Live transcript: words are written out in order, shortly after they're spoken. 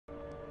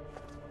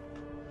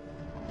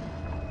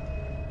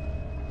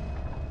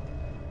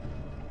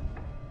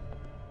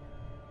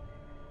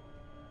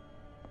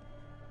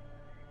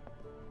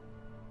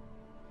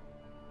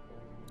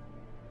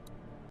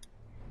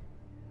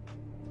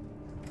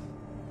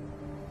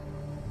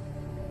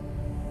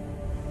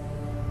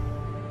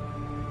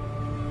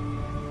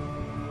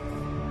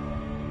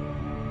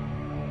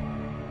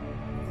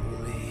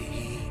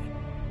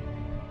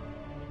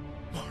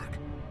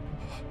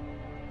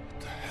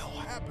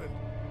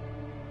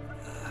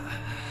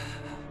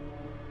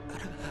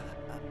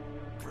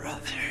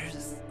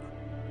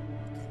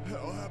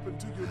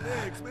to your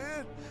legs,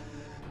 man.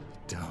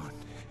 Don't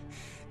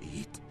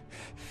eat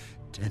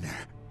dinner.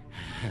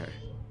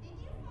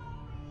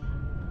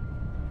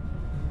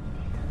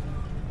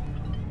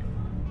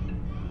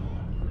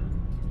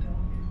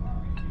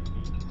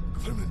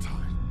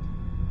 Clementine.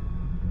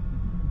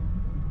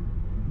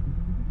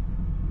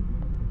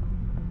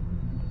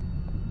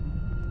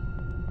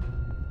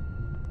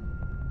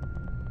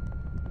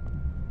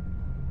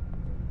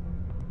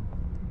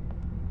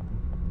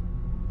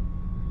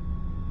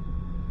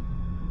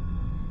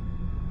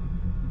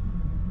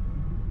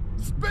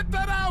 Spit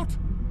that out!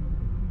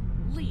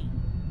 Lee,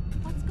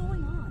 what's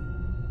going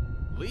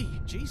on? Lee,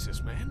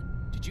 Jesus, man.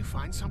 Did you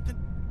find something?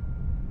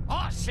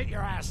 Oh, sit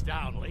your ass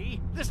down,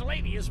 Lee. This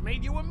lady has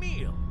made you a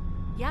meal.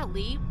 Yeah,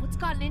 Lee, what's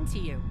gotten into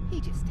you?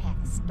 He just had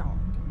a start.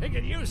 He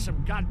could use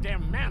some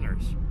goddamn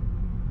manners.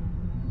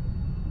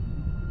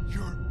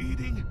 You're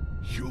eating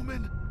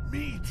human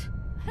meat.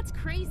 That's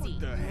crazy.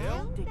 What the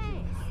hell?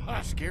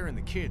 Scaring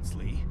the kids,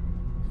 Lee.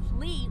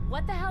 Lee,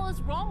 what the hell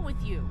is wrong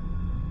with you?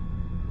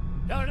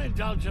 Don't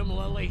indulge him,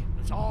 Lily.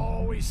 There's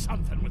always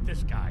something with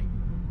this guy.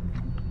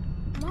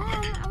 Mom,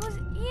 I was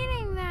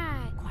eating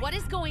that. What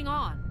is going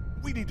on?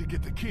 We need to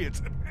get the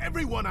kids,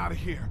 everyone out of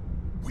here.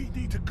 We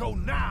need to go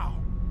now.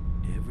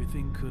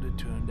 Everything could have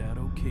turned out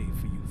okay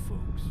for you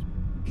folks.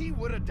 He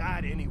would have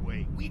died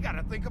anyway. We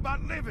gotta think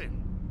about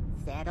living.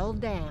 Settle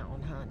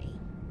down, honey.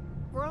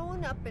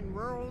 Growing up in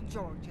rural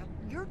Georgia,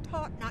 you're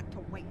taught not to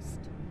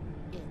waste.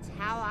 It's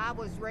how I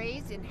was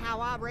raised and how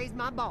I raised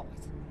my boys.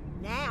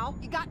 Now,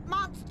 you got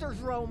monsters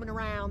roaming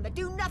around that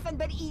do nothing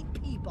but eat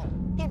people.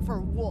 And for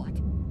what?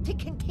 To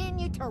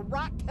continue to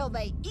rot till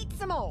they eat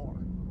some more.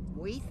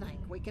 We think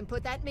we can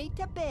put that meat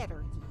to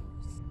better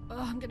use. Oh,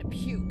 I'm gonna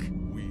puke.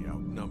 We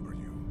outnumber you.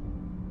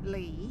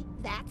 Lee,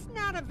 that's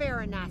not a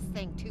very nice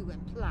thing to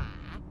imply.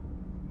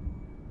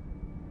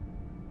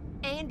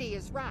 Andy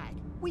is right.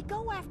 We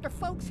go after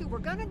folks who were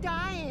gonna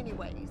die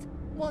anyways,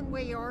 one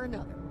way or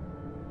another.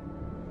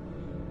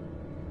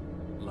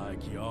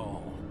 Like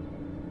y'all.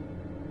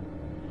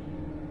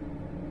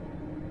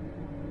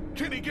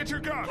 Kenny, get your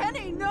gun!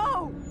 Kenny,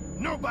 no!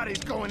 Nobody's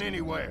going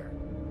anywhere.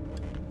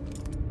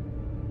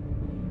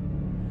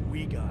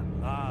 We got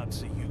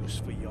lots of use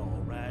for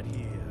y'all right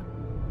here.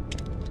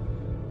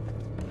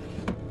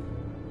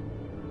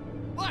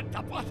 What the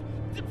what?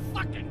 The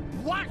fucking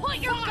what? Put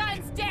your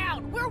guns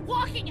down! We're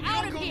walking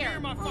out of here!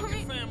 my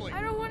fucking family.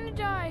 I don't want to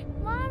die.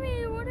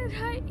 Mommy, what did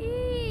I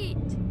eat?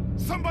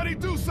 Somebody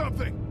do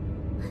something!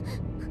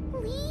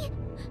 Lee?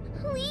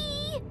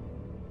 Lee?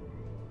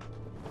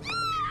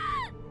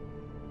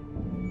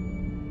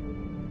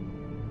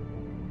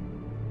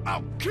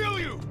 I'll kill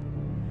you!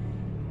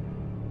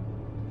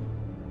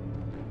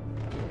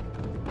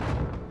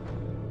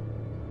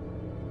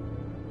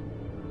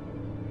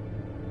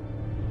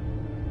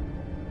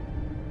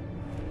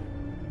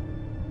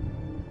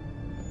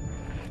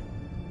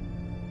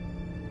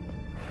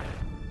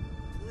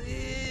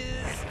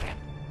 Please.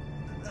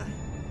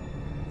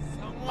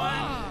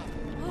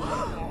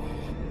 Someone.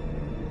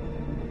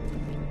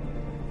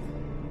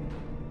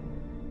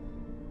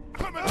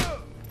 Come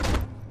here!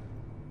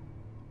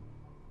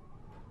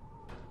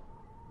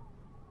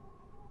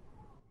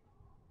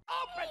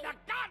 Open the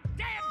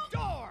goddamn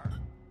door!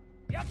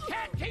 You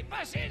can't keep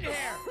us in here!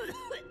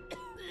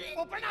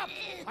 Open up!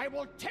 I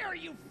will tear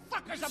you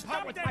fuckers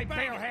apart with my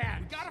bare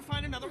hands! We gotta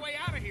find another way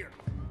out of here.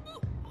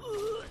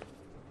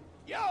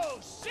 You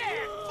sick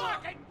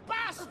fucking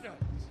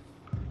bastards!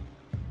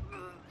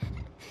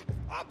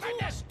 Open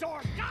this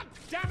door, god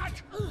damn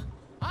it!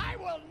 I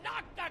will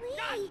knock the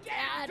goddamn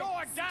Dad,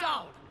 door down!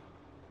 stop.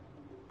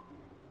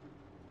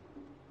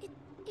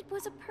 It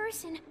was a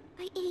person.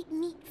 I ate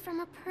meat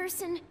from a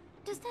person.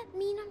 Does that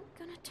mean I'm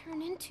gonna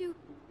turn into...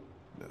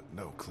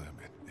 No, Clem,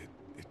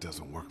 it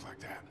doesn't work like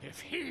that. If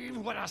he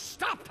would have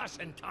stopped us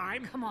in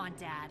time! Come on,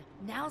 Dad.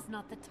 Now's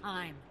not the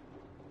time.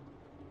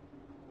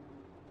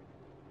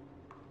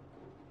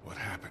 What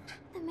happened?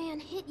 The man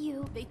hit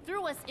you. They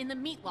threw us in the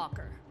meat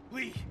locker.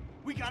 Lee,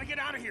 we gotta get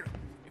out of here.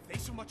 If they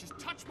so much as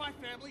touch my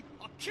family,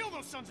 I'll kill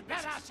those sons of Let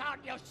bitches. us out,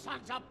 you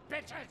sons of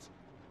bitches!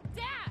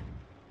 Dad!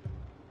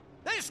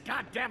 This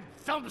goddamn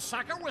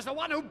thumbsucker was the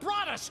one who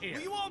brought us here!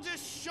 Will you all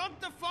just shut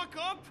the fuck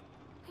up?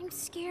 I'm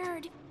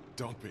scared.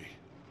 Don't be.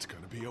 It's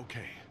gonna be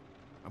okay.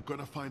 I'm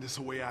gonna find us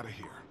a way out of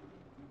here.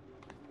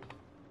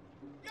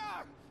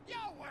 You're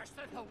worse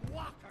than the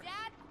walker!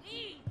 Dad,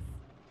 please!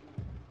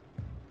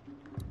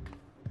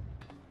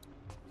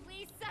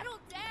 Please settle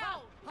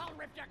down! I'll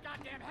rip your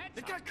goddamn heads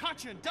They off. got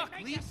Katya and Duck, They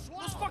make Lee. you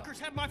Those swallow. fuckers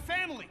have my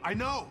family. I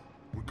know!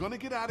 We're gonna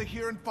get out of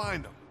here and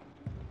find them.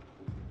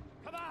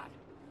 Come on,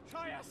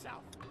 show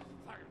yourself.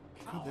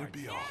 Could there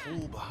be a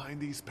hole behind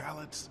these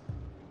pallets?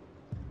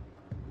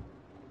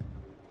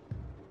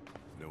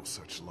 No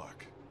such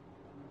luck.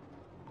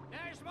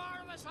 There's more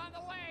of us on the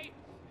way.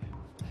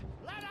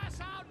 Let us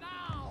out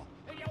now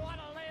if you want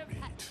to live.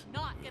 Meat.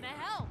 Not gonna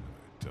help.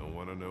 Don't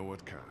want to know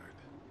what kind.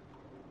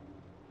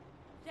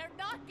 They're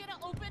not gonna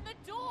open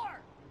the door!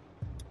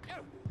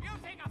 You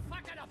think a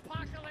fucking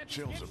apocalypse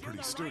Shelves gives are pretty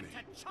you the sturdy.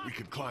 right to chop We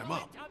could climb people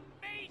up. into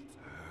meat?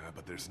 But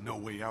but there's no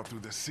way out through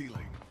the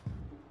ceiling.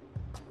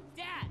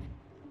 Dad,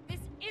 this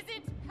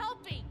isn't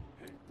helping.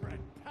 Red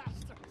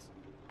bastards.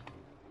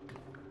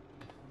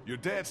 Your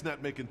dad's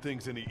not making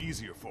things any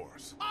easier for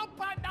us.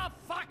 Open the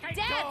fucking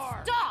Dad,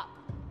 door! stop!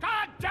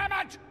 God damn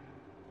it!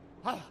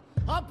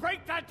 I'll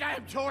break that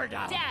damn door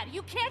down! Dad,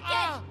 you can't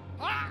get...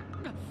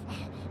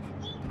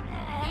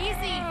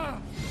 Easy.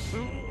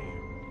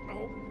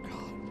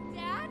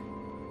 Dad?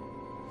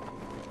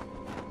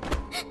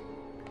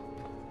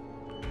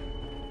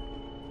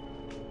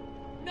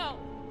 No.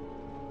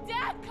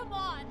 Dad, come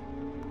on.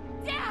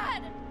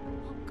 Dad!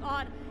 Oh,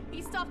 God.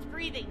 He stopped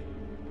breathing.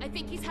 I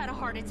think he's had a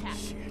heart attack.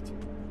 Shit.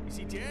 Is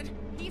he dead?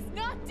 He's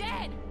not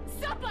dead!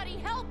 Somebody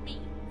help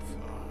me!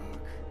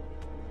 Fuck.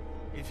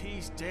 If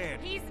he's dead,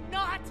 He's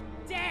not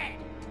dead!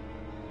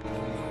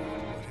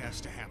 what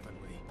has to happen,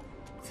 Lee?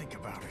 Think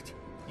about it.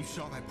 You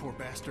saw that poor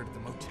bastard at the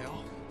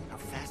motel? How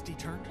fast he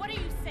turned? What are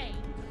you saying?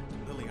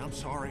 Lily, I'm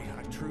sorry.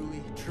 I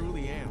truly,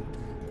 truly am.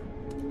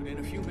 But in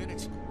a few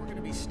minutes, we're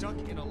gonna be stuck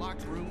in a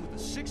locked room with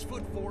a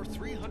 6'4",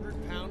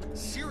 300-pound,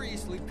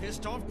 seriously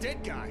pissed off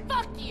dead guy.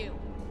 Fuck you!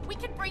 We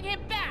can bring him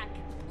back!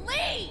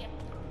 Lee!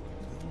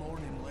 We'll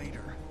mourn him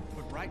later.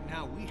 But right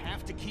now, we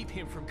have to keep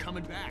him from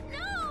coming back.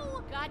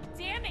 No! God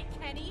damn it,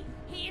 Kenny!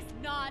 He's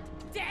not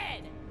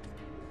dead!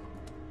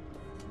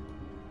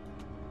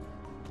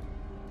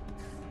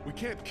 We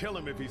can't kill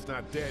him if he's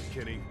not dead,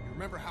 Kenny. You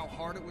remember how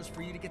hard it was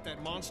for you to get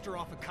that monster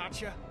off of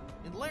Katya?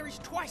 And Larry's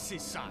twice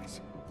his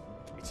size.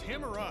 It's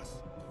him or us.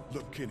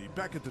 Look, Kenny,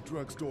 back at the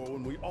drugstore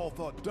when we all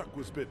thought Duck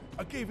was bitten,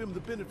 I gave him the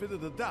benefit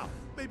of the doubt.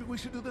 Maybe we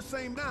should do the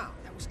same now.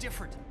 That was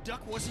different.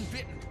 Duck wasn't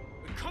bitten.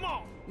 But come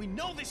on! We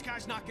know this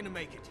guy's not gonna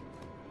make it.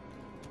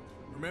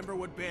 Remember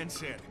what Ben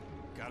said.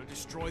 Gotta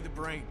destroy the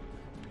brain.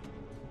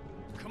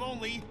 Come on,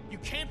 Lee. You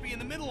can't be in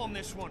the middle on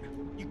this one.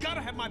 You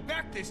gotta have my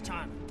back this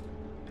time.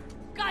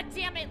 God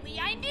damn it, Lee!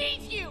 I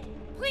need you!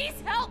 Please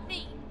help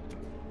me!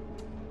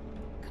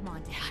 Come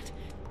on, Dad.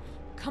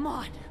 Come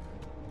on.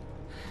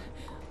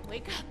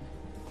 Wake up.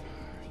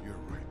 You're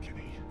right,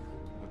 Kenny.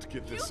 Let's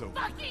get You this over.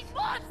 fucking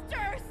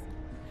monsters!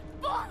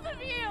 Both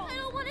of you! I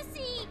don't want to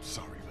see.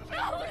 Sorry, Lily.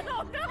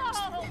 No, no, It's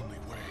the no! only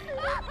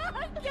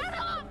way. Get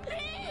off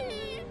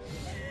me!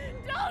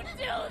 Don't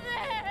do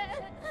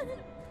this!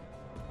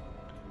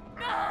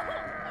 No!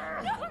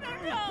 No, no,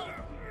 no!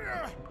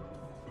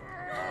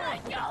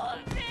 Let go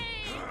of me!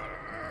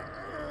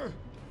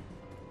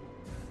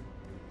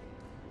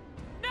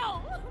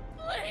 No!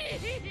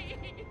 Please!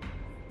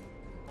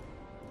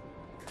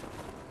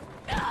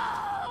 No!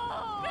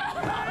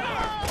 No!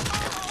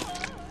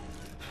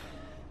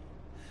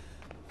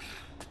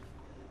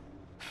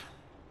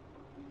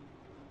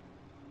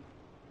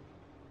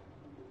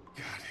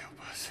 God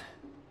help us.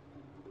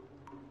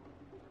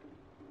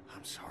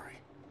 I'm sorry.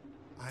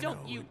 I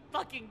Don't know you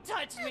fucking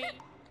touch me!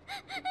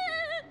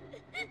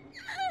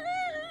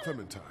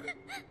 Clementine.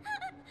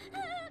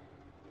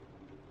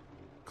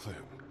 Clem.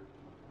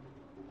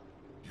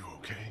 You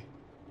okay?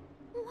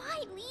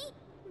 Why, Lee?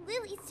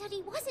 Lily said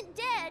he wasn't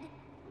dead.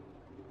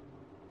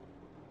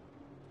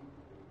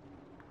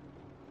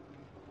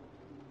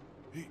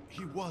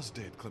 He was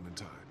dead,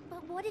 Clementine.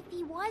 But what if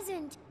he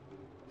wasn't?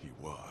 He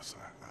was,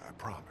 I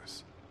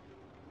promise.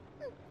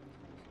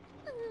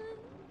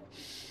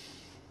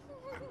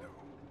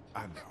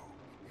 I know.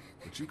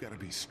 But you gotta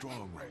be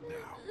strong right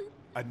now.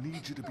 I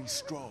need you to be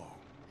strong.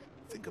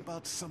 Think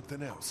about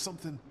something else,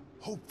 something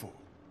hopeful.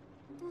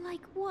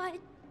 Like what?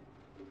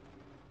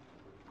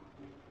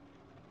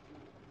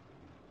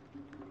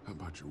 How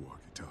about your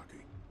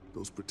walkie-talkie?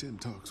 Those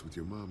pretend talks with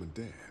your mom and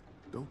dad.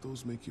 Don't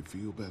those make you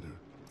feel better?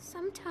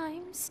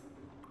 Sometimes.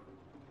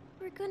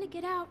 We're gonna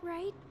get out,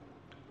 right?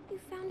 You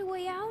found a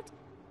way out?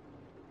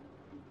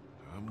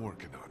 I'm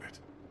working on it.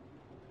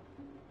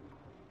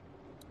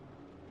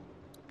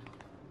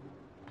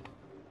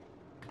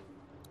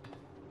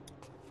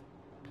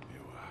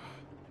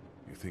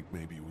 You think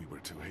maybe we were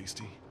too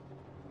hasty?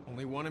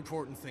 Only one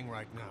important thing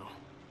right now.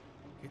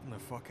 Getting the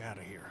fuck out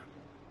of here.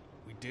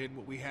 We did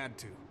what we had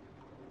to.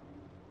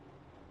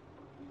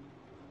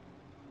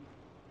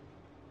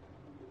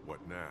 What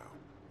now?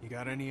 You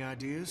got any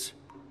ideas?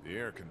 The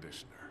air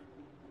conditioner.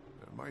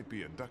 There might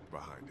be a duct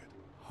behind it.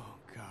 Oh,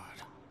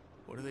 God.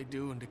 What are they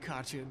doing to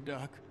Katya and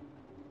Duck?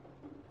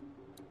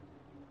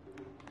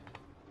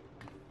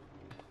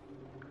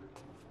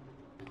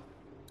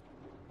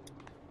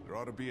 There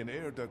ought to be an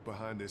air duct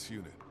behind this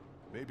unit.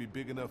 Maybe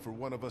big enough for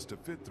one of us to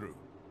fit through.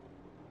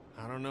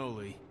 I don't know,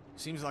 Lee.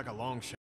 Seems like a long shot.